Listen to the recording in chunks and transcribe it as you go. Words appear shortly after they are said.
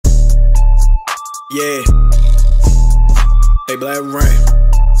Yeah. Hey, Black Rain.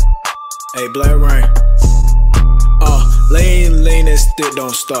 Hey, Black Rain. Lean and stick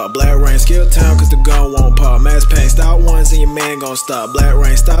don't stop. Black Rain, skill time cause the gun won't pop. Mass pain, stop once and your man gon' stop. Black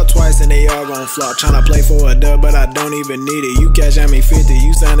Rain, stop twice and they all gon' flop. Tryna play for a dub but I don't even need it. You cash at me 50,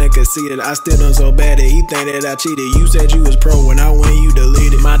 you soundin' conceited. I still done so bad that he think that I cheated. You said you was pro when I win you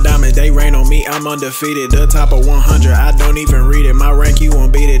deleted. My diamonds, they rain on me, I'm undefeated. The top of 100, I don't even read it. My rank, you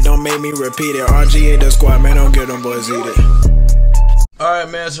won't beat it, don't make me repeat it. RGA the squad, man, don't get them boys eat it. Alright,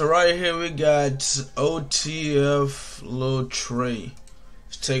 man, so right here we got OTF Lil Trey.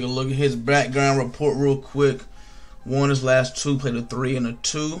 Let's take a look at his background report real quick. Won his last two, played a 3 and a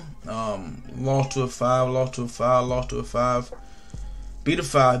 2. Lost to a 5, lost to a 5, lost to a 5. Beat a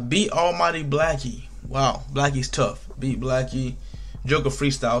 5, beat Almighty Blackie. Wow, Blackie's tough. Beat Blackie. Joker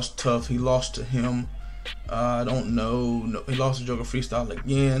Freestyle's tough. He lost to him. I don't know. No, he lost to Joker Freestyle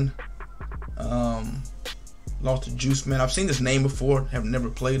again. Lost to Juice Man. I've seen this name before. Have never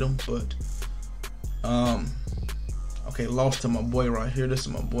played him, but okay, lost to my boy right here. This is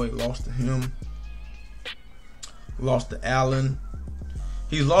my boy. Lost to him. Lost to Allen.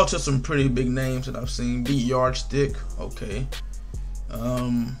 He's lost to some pretty big names that I've seen. Beat Yardstick. Okay.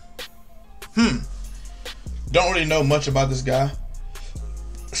 Don't really know much about this guy.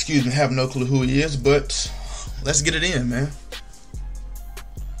 Excuse me, have no clue who he is, but let's get it in, man.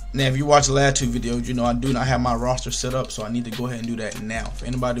 Now, if you watch the last two videos, you know I do not have my roster set up, so I need to go ahead and do that now. If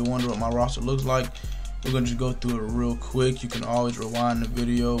anybody wonder what my roster looks like, we're going to just go through it real quick. You can always rewind the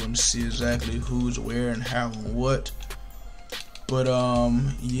video and see exactly who's where and how and what. But,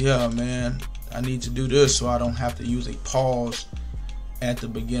 yeah, man, I need to do this so I don't have to use a pause at the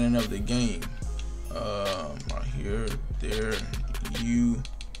beginning of the game. Right here, there, you,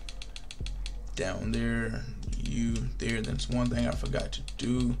 down there, you there. That's one thing I forgot to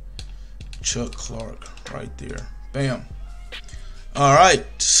do. Chuck Clark right there. Bam. Alright,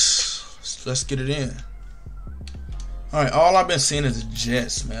 let's get it in. Alright, all I've been seeing is the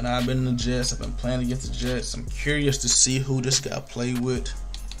Jets, man. I've been in the Jets. I've been playing against the Jets. I'm curious to see who this guy played with.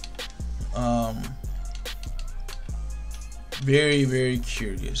 Very, very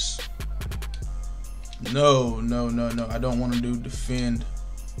curious. No. I don't want to do defend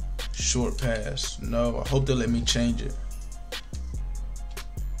short pass. No, I hope they let me change it.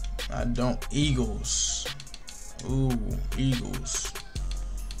 I don't. Eagles. Ooh, Eagles.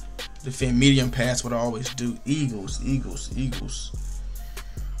 Defend medium pass, what I always do. Eagles.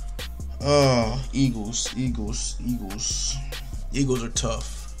 Oh, Eagles. Eagles are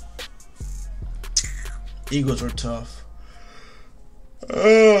tough. Eagles are tough.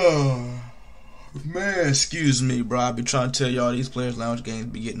 Oh. Man, excuse me, bro. I be trying to tell y'all these Players Lounge games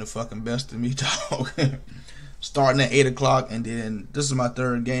be getting the fucking best of me, dog. Starting at 8 o'clock, and then this is my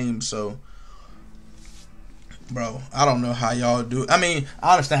third game, so, bro, I don't know how y'all do it. I mean,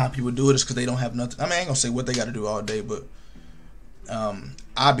 I understand how people do it. It's because they don't have nothing. I mean, I ain't gonna say what they got to do all day, but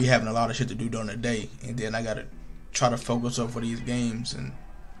I be having a lot of shit to do during the day, and then I gotta try to focus up for these games.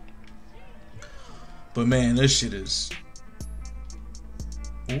 But man, this shit is.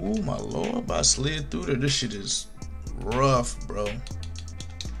 Oh my lord, I slid through there. This shit is rough, bro.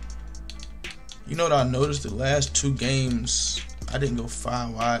 You know what I noticed? The last two games, I didn't go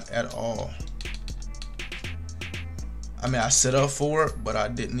 5 wide at all. I mean, I set up for it, but I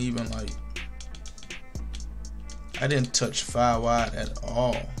didn't even I didn't touch 5 wide at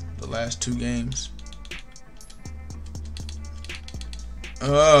all the last two games.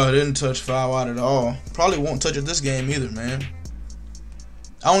 I didn't touch 5 wide at all. Probably won't touch it this game either, man.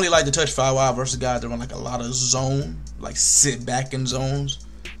 I only like to touch 5 wide versus guys that run like a lot of zone, like sit back in zones.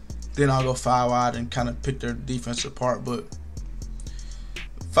 Then I'll go 5 wide and kind of pick their defense apart. But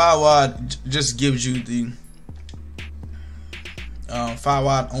 5 wide just gives you the 5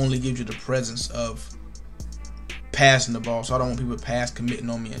 wide only gives you the presence of passing the ball. So I don't want people pass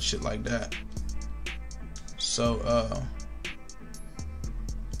committing on me and shit like that. So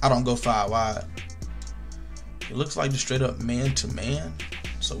I don't go 5 wide. It looks like just straight up man to man.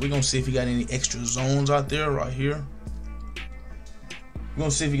 So we're going to see if he got any extra zones out there right here. We're going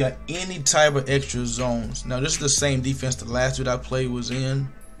to see if he got any type of extra zones. Now, this is the same defense the last dude I played was in.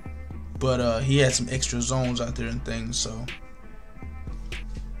 But he had some extra zones out there and things. So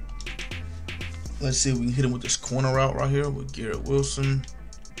let's see if we can hit him with this corner route right here with Garrett Wilson.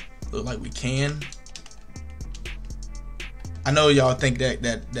 Look like we can. I know y'all think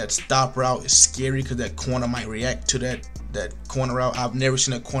that stop route is scary because that corner might react to that corner route. I've never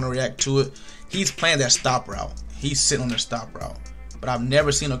seen a corner react to it. He's playing that stop route. He's sitting on the stop route. But I've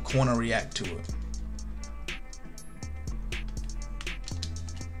never seen a corner react to it.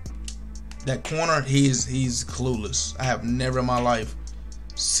 That corner, he's clueless. I have never in my life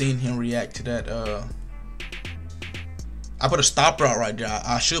seen him react to that. I put a stop route right there.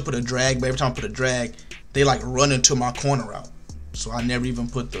 I should put a drag, but every time I put a drag, they like run into my corner route. So I never even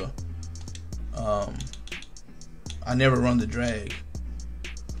put the I never run the drag.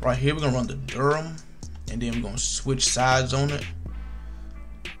 Right here we're gonna run the Durham, and then we're gonna switch sides on it.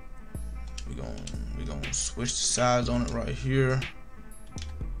 We're gonna switch the sides on it right here.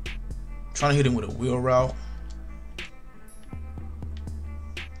 Trying to hit him with a wheel route.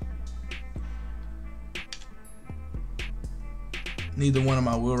 Neither one of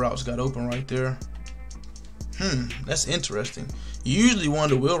my wheel routes got open right there. That's interesting. Usually one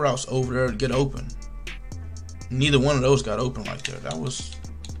of the wheel routes over there get open. Neither one of those got open right there. That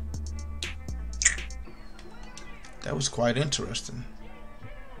was quite interesting.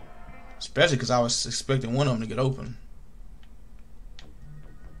 Especially because I was expecting one of them to get open.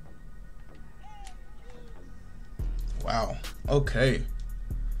 Wow. Okay.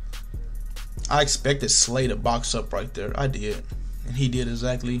 I expected Slay to box up right there. I did. And he did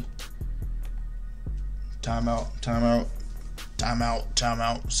exactly. Timeout, timeout, timeout,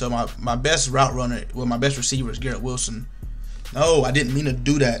 timeout. So my best route runner, well, my best receiver is Garrett Wilson. No, I didn't mean to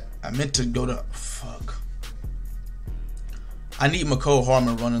do that. I meant to go to, fuck. I need McCole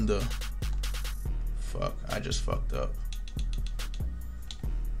Hardman running the, fuck, I just fucked up.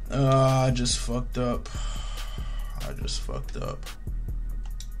 I just fucked up. I just fucked up.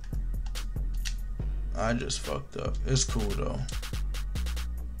 I just fucked up. It's cool though.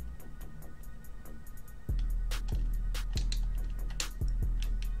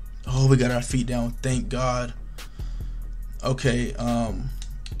 Oh, we got our feet down. Thank God. Okay,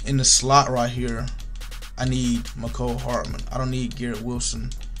 in the slot right here, I need McCole Hardman. I don't need Garrett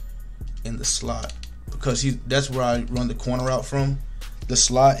Wilson in the slot because that's where I run the corner out from, the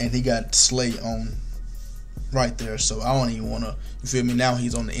slot, and he got Slay on right there. So I don't even want to, you feel me? Now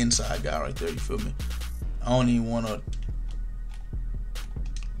he's on the inside guy right there, you feel me? I don't even want to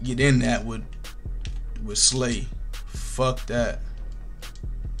get in that with Slay. Fuck that.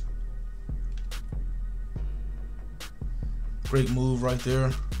 Great move right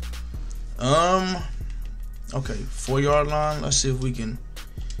there. Okay, 4-yard line. Let's see if we can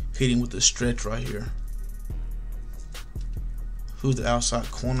hit him with the stretch right here. Who's the outside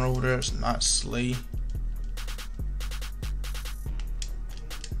corner over there? It's not Slay.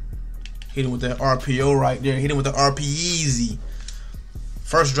 Hit him with that RPO right there. Hit him with the RP easy.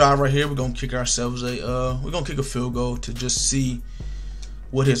 First drive right here. We're gonna kick ourselves we're gonna kick a field goal to just see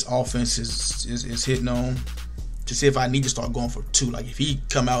what his offense is hitting on. To see if I need to start going for 2. Like if he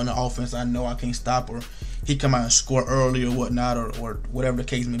come out in the offense, I know I can't stop, or he come out and score early or whatnot, or whatever the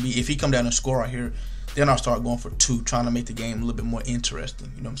case may be. If he come down and score right here, then I'll start going for 2, trying to make the game a little bit more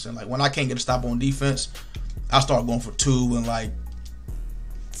interesting. You know what I'm saying? Like when I can't get a stop on defense, I start going for 2 and like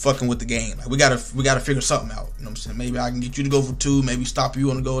fucking with the game. Like we gotta figure something out. You know what I'm saying? Maybe I can get you to go for 2, maybe stop you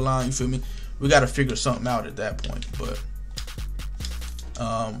on the goal line. You feel me? We gotta figure something out at that point. But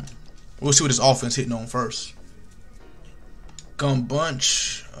we'll see what his offense hitting on first. Gun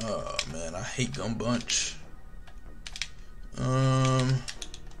bunch. Oh man, I hate gun bunch.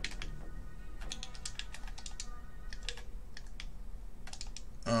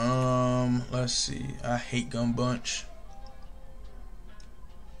 Let's see. I hate gun bunch.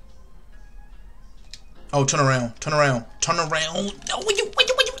 Oh, turn around, turn around, turn around. No, where you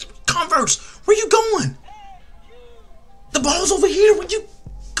Converse, where you going? The ball's over here. Where you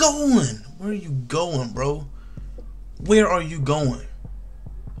going? Where are you going, bro? Where are you going?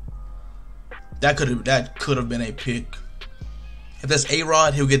 That could have been a pick. If that's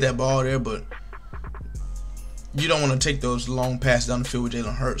A-Rod, he'll get that ball there, but you don't want to take those long passes down the field with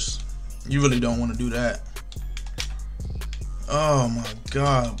Jalen Hurts. You really don't want to do that. Oh my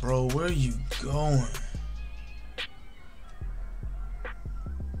God, bro, where are you going?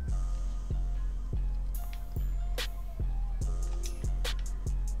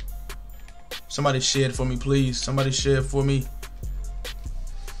 Somebody share it for me, please. Somebody share it for me.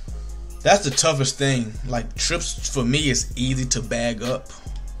 That's the toughest thing. Like trips for me is easy to bag up.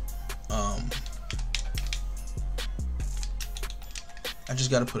 I just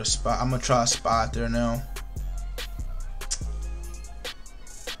gotta put a spot. I'm gonna try a spot there now.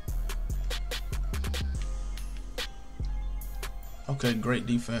 Okay, great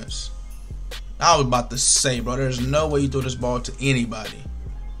defense. I was about to say, bro, there's no way you throw this ball to anybody.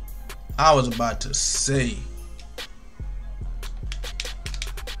 I was about to say.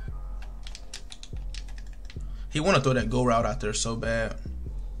 He want to throw that go route out there so bad.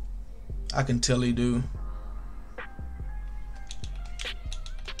 I can tell he do.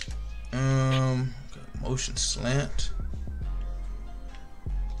 Motion slant.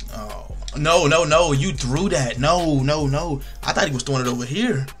 Oh, no. You threw that. No. I thought he was throwing it over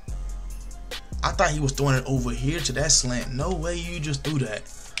here. I thought he was throwing it over here to that slant. No way you just threw that.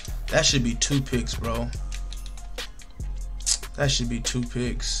 That should be 2 picks, bro. That should be 2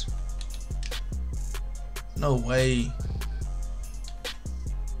 picks. No way.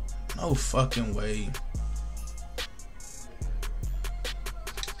 No fucking way.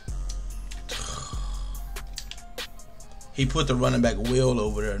 He put the running back wheel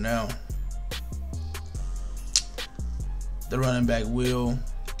over there now. The running back wheel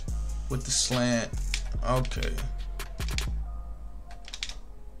with the slant. Okay.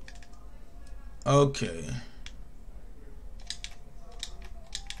 Okay.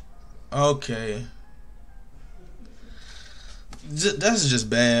 Okay. That's just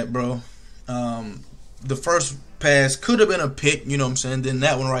bad, bro. The first pass could have been a pick, you know what I'm saying? Then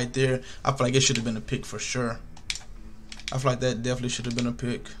that one right there, I feel like it should have been a pick for sure. I feel like that definitely should have been a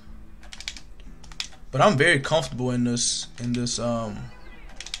pick. But I'm very comfortable in this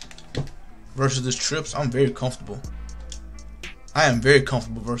versus this trips. I'm very comfortable. I am very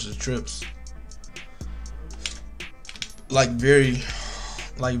comfortable versus trips. Like very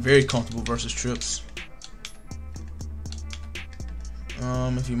comfortable versus trips.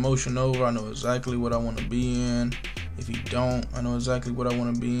 If you motion over, I know exactly what I want to be in. If you don't, I know exactly what I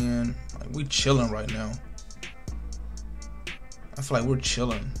want to be in. Like, we chilling right now. I feel like we're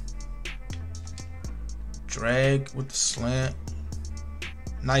chilling. Drag with the slant.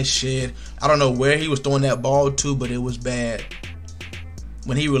 Nice shed. I don't know where he was throwing that ball to, but it was bad.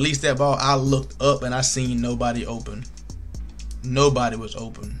 When he released that ball, I looked up and I seen nobody open. Nobody was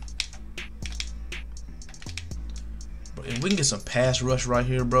open. But if we can get some pass rush right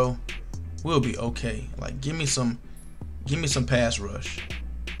here, bro, we'll be okay. Like, give me some pass rush.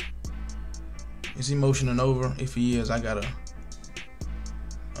 Is he motioning over? If he is, I gotta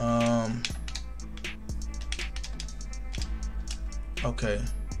okay.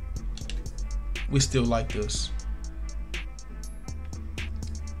 We still like this.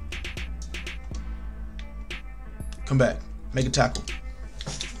 Come back. Make a tackle.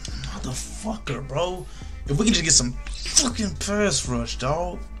 Motherfucker, bro. If we can just get some fucking pass rush,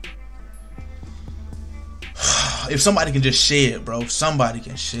 dog. If somebody can just shed, bro. If somebody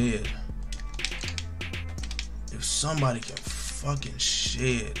can shed. If somebody can fucking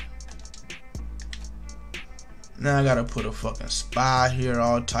shed. Now I gotta put a fucking spy here,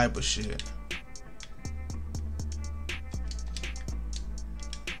 all type of shit.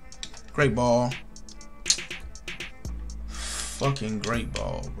 Great ball. Fucking great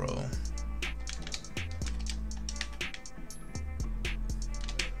ball, bro.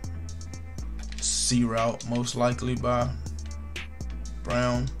 C route, most likely by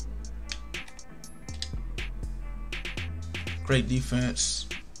Brown. Great defense.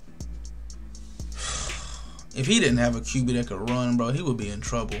 If he didn't have a QB that could run, bro, he would be in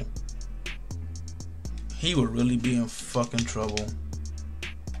trouble. He would really be in fucking trouble.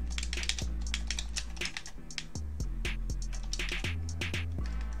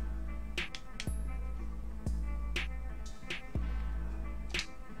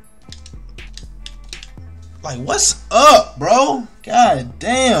 Like, what's up, bro? God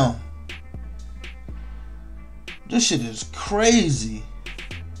damn. This shit is crazy.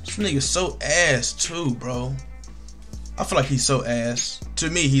 This nigga's so ass too, bro. I feel like he's so ass. To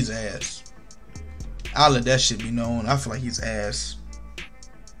me, he's ass. I'll let that shit be known. I feel like he's ass.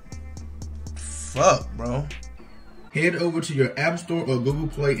 Fuck, bro. Head over to your App Store or Google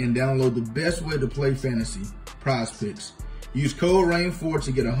Play and download the best way to play fantasy, Prize Picks. Use code RAIN4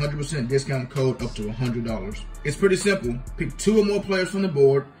 to get a 100% discount code up to $100. It's pretty simple. Pick 2 or more players from the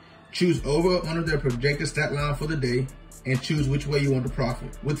board, choose over or under their projected stat line for the day, and choose which way you want to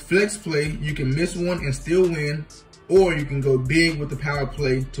profit. With Flex Play, you can miss one and still win, or you can go big with the Power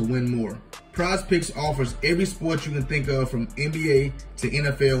Play to win more. Prize Picks offers every sport you can think of, from NBA to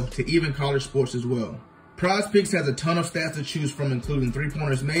NFL to even college sports as well. Prize Picks has a ton of stats to choose from, including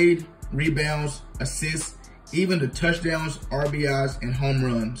 3-pointers made, rebounds, assists, even the touchdowns, RBIs, and home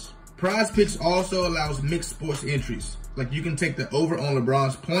runs. Prize Picks also allows mixed sports entries, like you can take the over on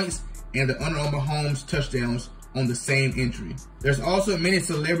LeBron's points and the under on Mahomes' touchdowns on the same entry. There's also many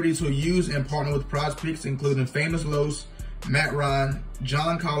celebrities who use and partner with Prize Picks, including Famous Los, Matt Ryan,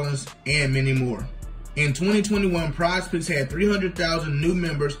 John Collins, and many more. In 2021, Prize Picks had 300,000 new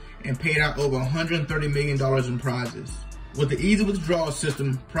members and paid out over $130 million in prizes. With the easy withdrawal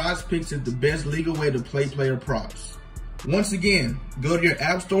system, Prize Picks is the best legal way to play player props. Once again, go to your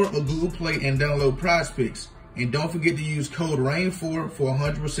App Store or Google Play and download Prize Picks. And don't forget to use code RAIN4 for a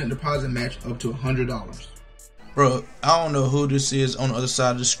 100% deposit match up to $100. Bro, I don't know who this is on the other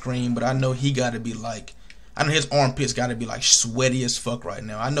side of the screen, but I know he got to be like, I know his armpits got to be like sweaty as fuck right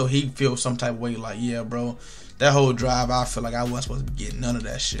now. I know he feels some type of way like, yeah, bro, that whole drive, I feel like I wasn't supposed to be getting none of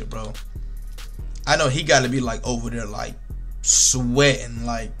that shit, bro. I know he got to be like over there like sweating,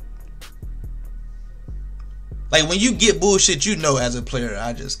 like when you get bullshit, you know as a player,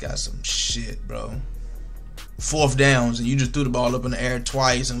 I just got some shit, bro. 4th downs and you just threw the ball up in the air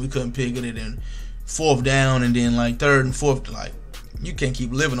twice and we couldn't pick it, and 4th down, and then like 3rd and 4th, like you can't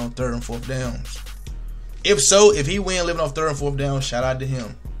keep living on 3rd and 4th downs. If so, if he win living off 3rd and 4th down, shout out to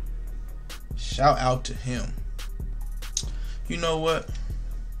him. Shout out to him. You know what?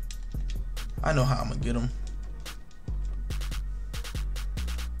 I know how I'm gonna get him.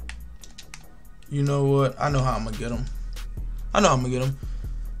 You know what? I know how I'm gonna get him. I know how I'm gonna get him.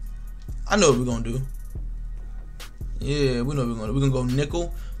 I know what we're gonna do. Yeah, we know what we're gonna do. We're gonna go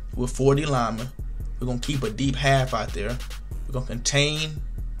nickel with 40 linemen. We're gonna keep a deep half out there. We're gonna contain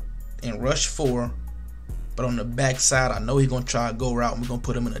and rush 4. But on the backside, I know he's gonna try to go route, and we're gonna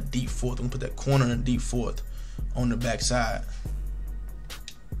put him in a deep 4th. We're gonna put that corner in a deep 4th on the backside.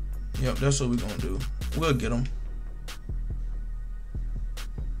 Yep, that's what we're gonna do. We'll get him.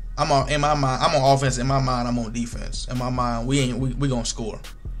 In my mind, I'm on offense. In my mind, I'm on defense. In my mind, we gonna score.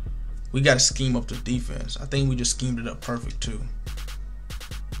 We gotta scheme up the defense. I think we just schemed it up perfect too.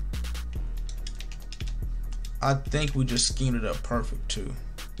 I think we just schemed it up perfect too.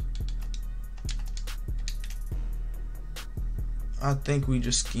 I think we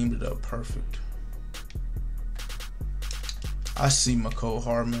just schemed it up perfect. I see McCole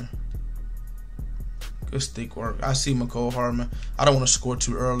Hardman. Good stick work. I see McCole Hardman. I don't want to score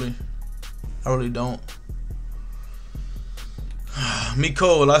too early. I really don't.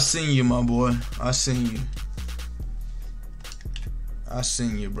 McCole, I seen you, my boy. I seen you. I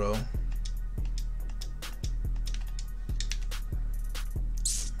seen you, bro.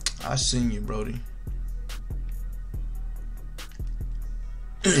 I seen you, Brody.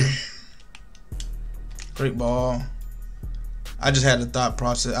 Great ball. I just had a thought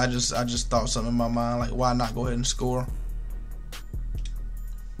process. I just thought something in my mind, like, why not go ahead and score?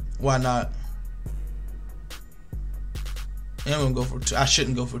 Why not? And I'm gonna go for 2. I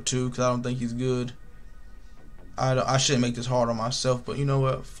shouldn't go for 2 because I don't think he's good. I shouldn't make this hard on myself, but you know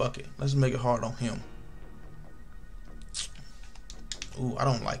what? Fuck it. Let's make it hard on him. Ooh, I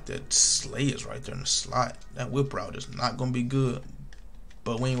don't like that. Slay is right there in the slot. That whip route is not gonna be good.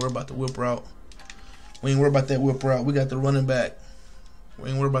 But we ain't worried about the whip route. We ain't worried about that whip route. We got the running back. We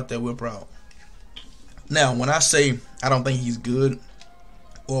ain't worried about that whip route. Now, when I say I don't think he's good,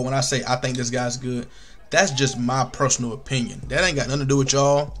 or when I say I think this guy's good, that's just my personal opinion. That ain't got nothing to do with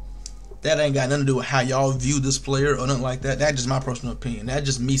y'all. That ain't got nothing to do with how y'all view this player or nothing like that. That's just my personal opinion. That's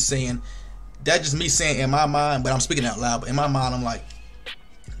just me saying in my mind, but I'm speaking out loud. But in my mind, I'm like,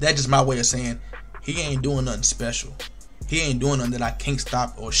 that's just my way of saying he ain't doing nothing special. He ain't doing nothing that I can't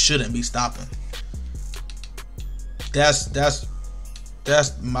stop or shouldn't be stopping. That's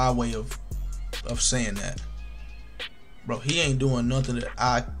my way of saying that. Bro, he ain't doing nothing that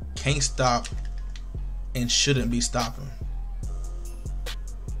I can't stop and shouldn't be stopping.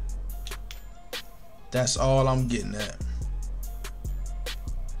 That's all I'm getting at.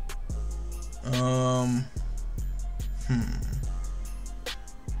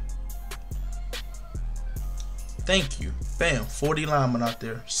 Thank you. Bam, 40 linemen out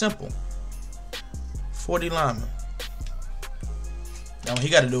there. Simple. 40 linemen. Now what he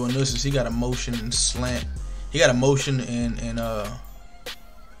got to do in this is he got to motion and slant. He got to motion and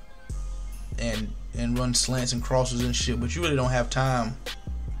run slants and crosses and shit. But you really don't have time.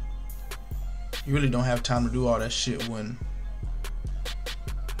 You really don't have time to do all that shit with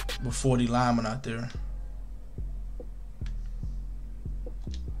 40 linemen out there.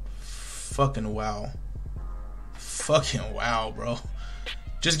 Fucking wow. Fucking wow, bro.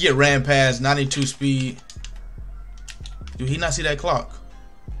 Just get ran past 92 speed. Do he not see that clock?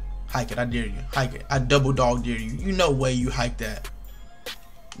 Hike it, I dare you. Hike it. I double dog dare you. You no way you hike that.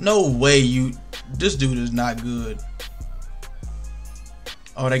 No way you. This dude is not good.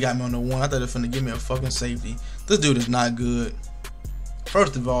 Oh, they got me on the 1. I thought they were finna give me a fucking safety. This dude is not good.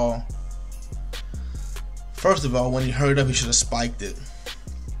 First of all, when he hurried up, he should have spiked it.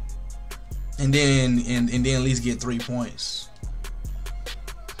 And then at least get 3 points.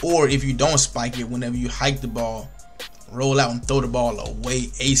 Or if you don't spike it, whenever you hike the ball, roll out and throw the ball away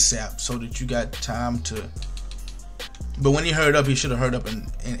ASAP so that you got time to. But when he hurried up, he should have hurried up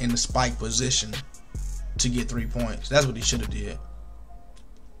in the spike position to get 3 points. That's what he should have did.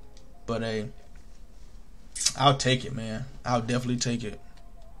 But hey, I'll take it, man. I'll definitely take it.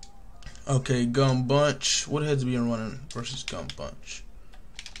 Okay, Gun Bunch. What heads we running versus Gun Bunch?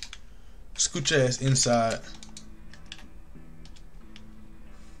 Scooch ass inside.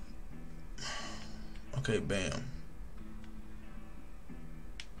 Okay, bam.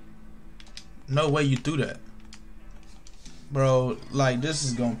 No way you threw that. Bro, like, this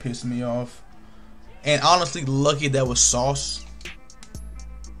is gonna piss me off. And honestly, lucky that was Sauce.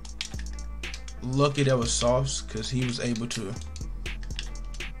 Lucky that was Sauce, because he was able to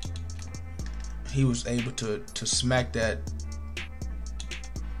smack that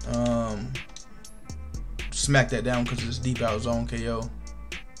down because it's deep out zone KO.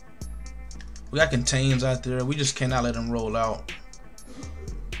 We got contains out there. We just cannot let him roll out.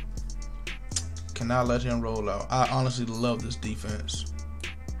 Cannot let him roll out. I honestly love this defense.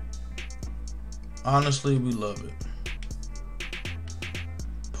 Honestly, we love it.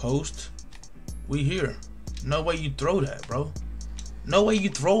 Post. We here. No way you throw that, bro. No way you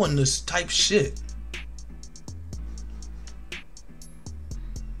throwing this type shit.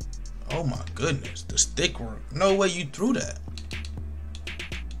 Oh my goodness, the stick work. No way you threw that.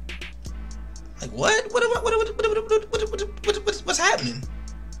 Like what? What's happening?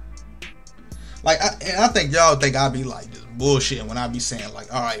 Like I think y'all think I be like just bullshitting when I be saying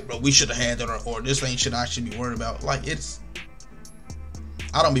like, all right, bro, we should have had that, or this ain't shit I should be worried about. Like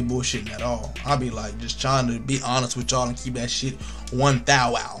I don't be bullshitting at all. I be like just trying to be honest with y'all and keep that shit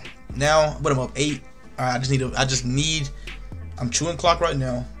 1,000. Now, but I'm up 8. All right, I'm chewing clock right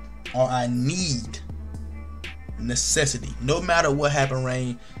now. Or I need necessity. No matter what happened,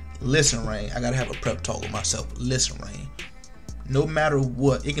 Rain. Listen, Rain. I gotta have a prep talk with myself. Listen, Rain. No matter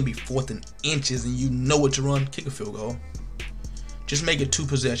what, it can be 4th and inches, and you know what to run. Kick a field goal. Just make it 2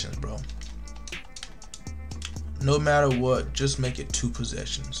 possessions, bro. No matter what, just make it 2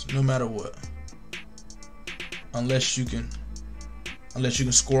 possessions. No matter what. Unless you can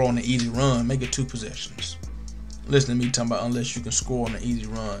score on the easy run, make it 2 possessions. Listen to me talking about unless you can score on an easy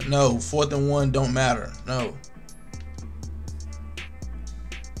run. No, 4th and 1 don't matter. No.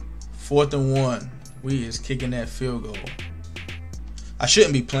 4th and 1. We is kicking that field goal. I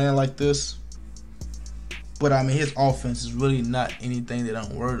shouldn't be playing like this. But I mean, his offense is really not anything that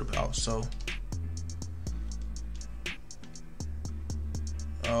I'm worried about. So.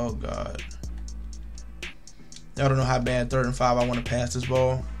 Oh God. Y'all don't know how bad 3rd and 5 I want to pass this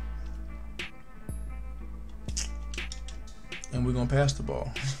ball. And we're gonna pass the ball.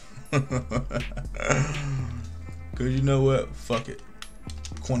 Cause you know what? Fuck it.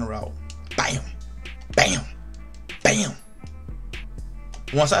 Corner out. Bam. Bam. Bam.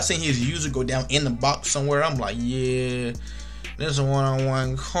 Once I seen his user go down in the box somewhere, I'm like, yeah, this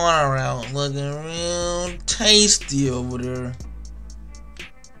one-on-one corner out looking real tasty over there.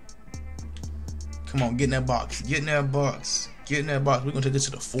 Come on, get in that box. Get in that box. Get in that box. We're gonna take this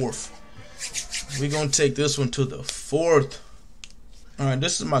to the 4th. We're gonna take this one to the 4th. Alright,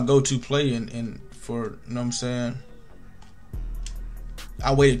 this is my go-to play and for, you know what I'm saying?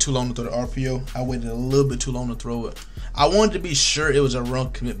 I waited too long to throw the RPO. I waited a little bit too long to throw it. I wanted to be sure it was a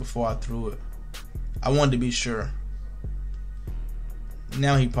run commit before I threw it. I wanted to be sure.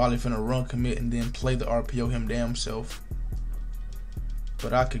 Now he probably finna run commit and then play the RPO him damn self.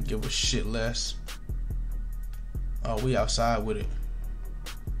 But I could give a shit less. Oh, we outside with it.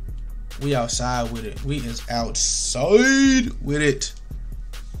 We outside with it. We is outside with it.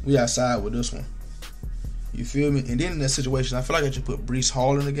 We outside with this one. You feel me? And then in that situation, I feel like I should put Breece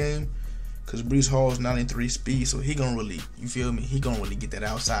Hall in the game. Because Breece Hall is 93 speed. So he gonna really, you feel me? He gonna really get that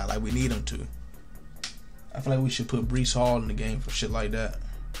outside like we need him to. I feel like we should put Breece Hall in the game for shit like that.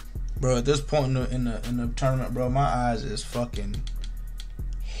 Bro, at this point in the tournament, bro, my eyes is fucking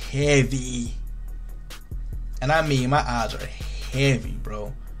heavy. And I mean, my eyes are heavy,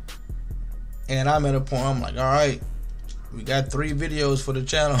 bro. And I'm at a point, I'm like, alright, we got 3 videos for the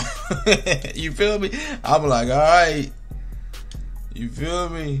channel. You feel me? I'm like, alright. You feel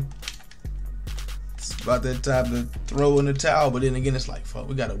me? It's about that time to throw in the towel. But then again, it's like, fuck,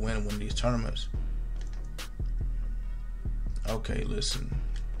 we gotta win one of these tournaments. Okay, listen.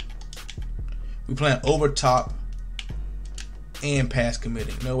 We playing over top and pass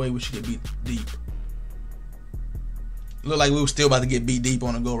committing. No way we should get beat deep. Look like we were still about to get beat deep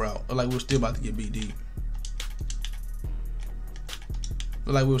on a go route. Look like we were still about to get beat deep.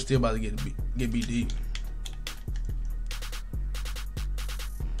 Look like we were still about to get beat deep.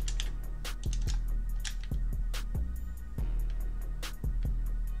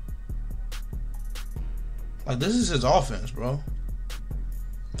 Like, this is his offense, bro.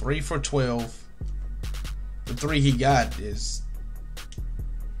 3 for 12. The 3 he got is...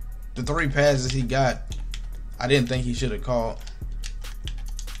 The 3 passes he got I didn't think he should have called.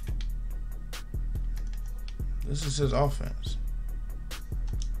 This is his offense.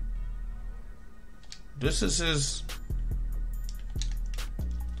 This is his.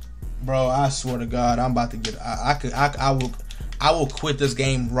 Bro, I swear to God, I'm about to get. I will quit this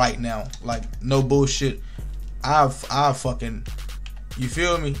game right now. Like, no bullshit. I fucking. You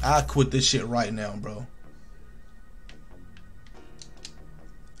feel me? I quit this shit right now, bro.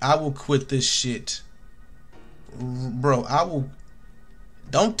 I will quit this shit. Bro, I will.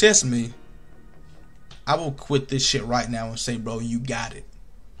 Don't test me. I will quit this shit right now and say, bro, you got it.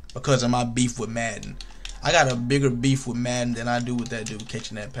 Because of my beef with Madden. I got a bigger beef with Madden than I do with that dude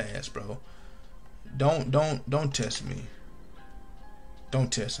catching that pass, bro. Don't test me.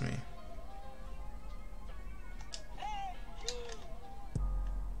 Don't test me.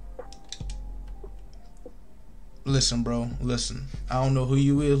 Listen, bro. Listen. I don't know who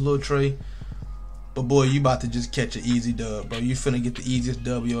you is, Lil Trey. But, boy, you about to just catch an easy dub, bro. You finna get the easiest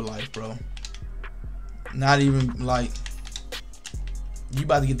dub of your life, bro. Not even, like... You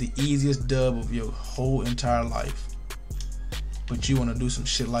about to get the easiest dub of your whole entire life. But you want to do some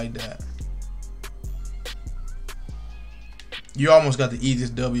shit like that. You almost got the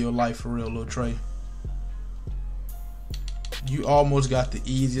easiest dub of your life for real, Lil Trey. You almost got the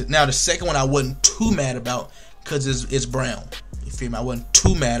easiest. Now, the second one I wasn't too mad about because it's brown. You feel me? I wasn't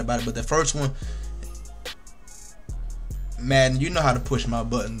too mad about it. But the first one, Madden, you know how to push my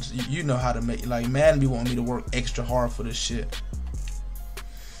buttons. You know how to make, like, Madden be wanting me to work extra hard for this shit.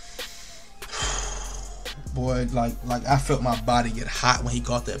 Boy, like I felt my body get hot when he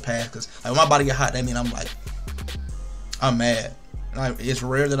caught that pass. Cause like, when my body get hot, that mean I'm mad. It's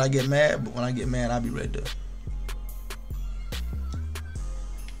rare that I get mad, but when I get mad, I be ready to.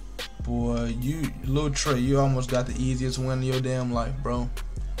 Boy, Lil Trey, you almost got the easiest win of your damn life, bro.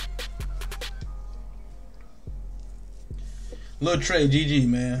 Lil Trey, GG,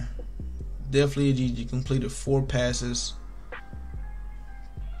 man. Definitely a GG. Completed 4 passes.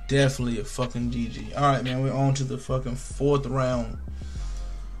 Definitely a fucking GG. Alright, man, we're on to the fucking 4th round.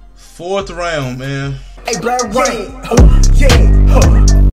 4th round, man. Hey, Black Rain. Oh, yeah.